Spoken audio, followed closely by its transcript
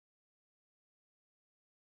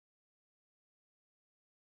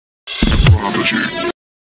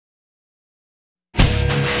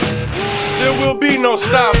There will be no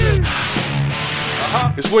stopping.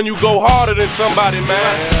 It's when you go harder than somebody,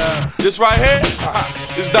 man. This right here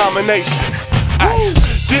is domination.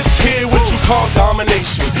 This here what you call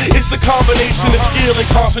domination. It's a combination of skill and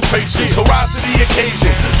concentration. So rise to the occasion,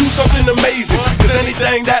 do something amazing, cause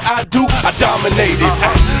anything that I do, I dominate it.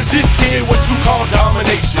 This here what you call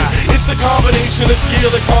domination. It's a combination of skill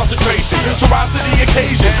and concentration. So rise to the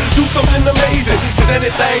occasion, do something amazing, cause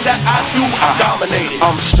anything that I do, I dominate it.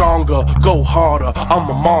 I'm stronger, go harder, I'm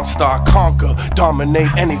a monster, I conquer,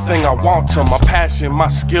 dominate anything I want to. My passion, my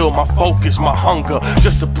skill, my focus, my hunger.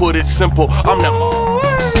 Just to put it simple, I'm the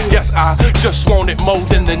yes, I just want it more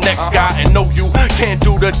than the next guy. And no, you can't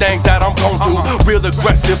do the things that I'm gon' do. Real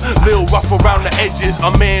aggressive, little rough around the edges.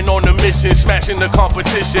 A man on a mission, smashing the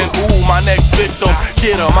competition. Ooh, my next victim,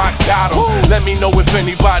 get him, I got him. Let me know if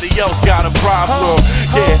anybody else got a problem.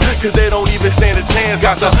 Yeah, cause they don't even stand a chance.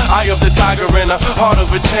 Got the eye of the tiger and the heart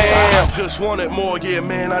of a champ. Just want it more, yeah,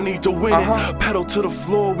 man, I need to win it. Pedal to the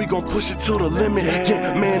floor, we gon' push it to the limit.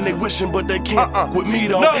 Yeah, man, they wishing, but they can't with me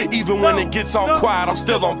though. Even when it gets on quiet, I'm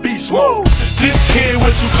still on beast mode. This here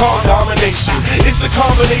what you call domination. It's a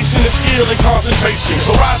combination of skill and concentration.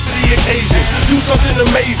 So rise to the occasion, do something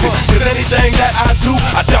amazing, cause anything that I do,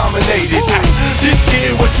 I dominate it. This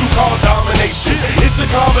here what you call domination. It's a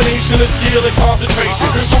combination of skill and concentration.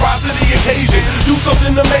 So rise to the occasion, do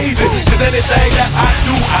something amazing, cause anything that I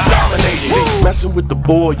do, I dominate it. See, messing with the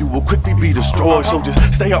boy, you will quickly be destroyed. So just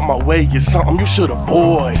stay out my way, it's something you should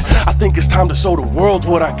avoid. I think it's time to show the world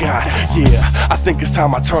what I got. Yeah, I think it's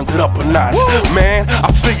time I turned it up a notch. Man,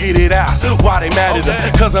 I figured it out, why they mad at us,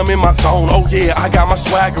 cause I'm in my zone. Oh yeah, I got my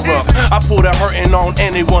swagger up. I pull the hurting on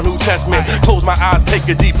anyone who tests me. Close my eyes, take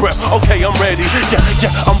a deep breath. Okay, I'm ready,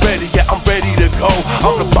 yeah, I'm ready, yeah, I'm ready to go.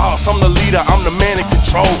 I'm the boss, I'm the leader, I'm the man in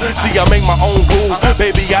control. See, I make my own rules,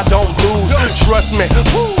 baby, I don't lose. Trust me,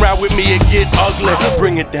 ride with me and get ugly.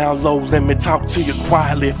 Bring it down low, let me talk to you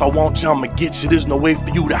quietly. If I want you, I'ma get you, there's no way for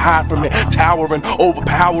you to hide from it. Towering,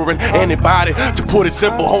 overpowering anybody. To put it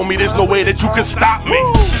simple, homie, there's no way that you can stop me.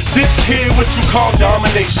 This here what you call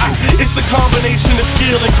domination. It's a combination of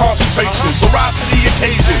skill and concentration. So rise to the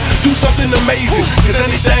occasion, do something amazing, cause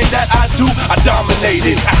anything that I do, I dominate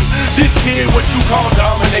it. This here what you call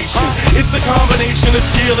domination. It's a combination of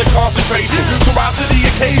skill and concentration. So rise to the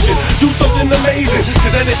occasion, do something amazing,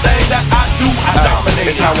 cause anything that I do, I dominate.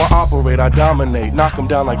 It's how I operate, I dominate. Knock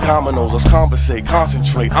them down like dominoes, let's conversate,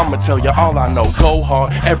 concentrate. I'ma tell you all I know. Go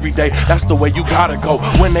hard every day, that's the way you gotta go.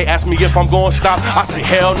 When they ask me if I'm gonna stop, I say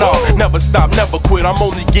hell no. Never stop, never quit, I'm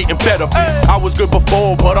only getting better. I was good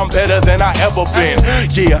before, but I'm better than I ever been.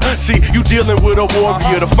 Yeah, see, you dealing with a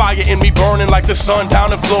warrior. The fire in me burning like the sun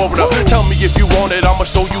down in Florida. Tell me if you want it, I'ma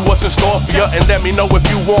show you what's in store for you. And let me know if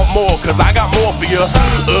you want more, cause I got more for you.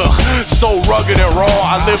 So rugged and raw,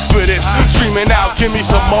 I live for this. Screaming out, give me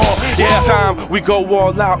some more. Yeah, time we go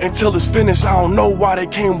all out until it's finished. I don't know why they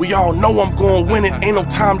came, we all know I'm gonna win it. Ain't no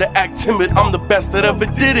time to act timid, I'm the best that ever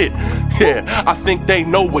did it. Yeah, I think they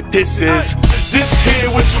know what this is. This here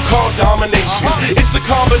what you call domination. It's a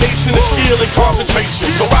combination of skill and concentration.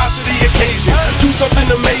 So rise to the occasion, do something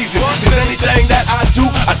amazing, cause anything that I do,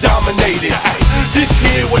 I dominate it. This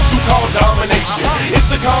here what you call domination. It's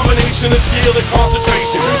a combination of skill and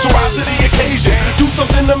concentration. So rise to the occasion, do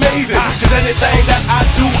something amazing, cause anything that I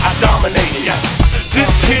do, I dominate it. This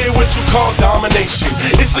here what you call domination.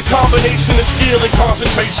 It's a combination of skill and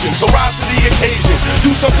concentration. So rise to the occasion,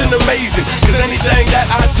 do something amazing, cause anything that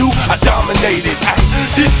I do, I dominate it.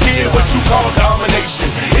 This here what you call domination.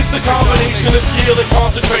 It's a combination of skill and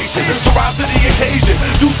concentration. So rise to the occasion,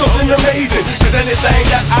 do something amazing, cause anything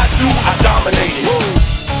that I do, I dominate it.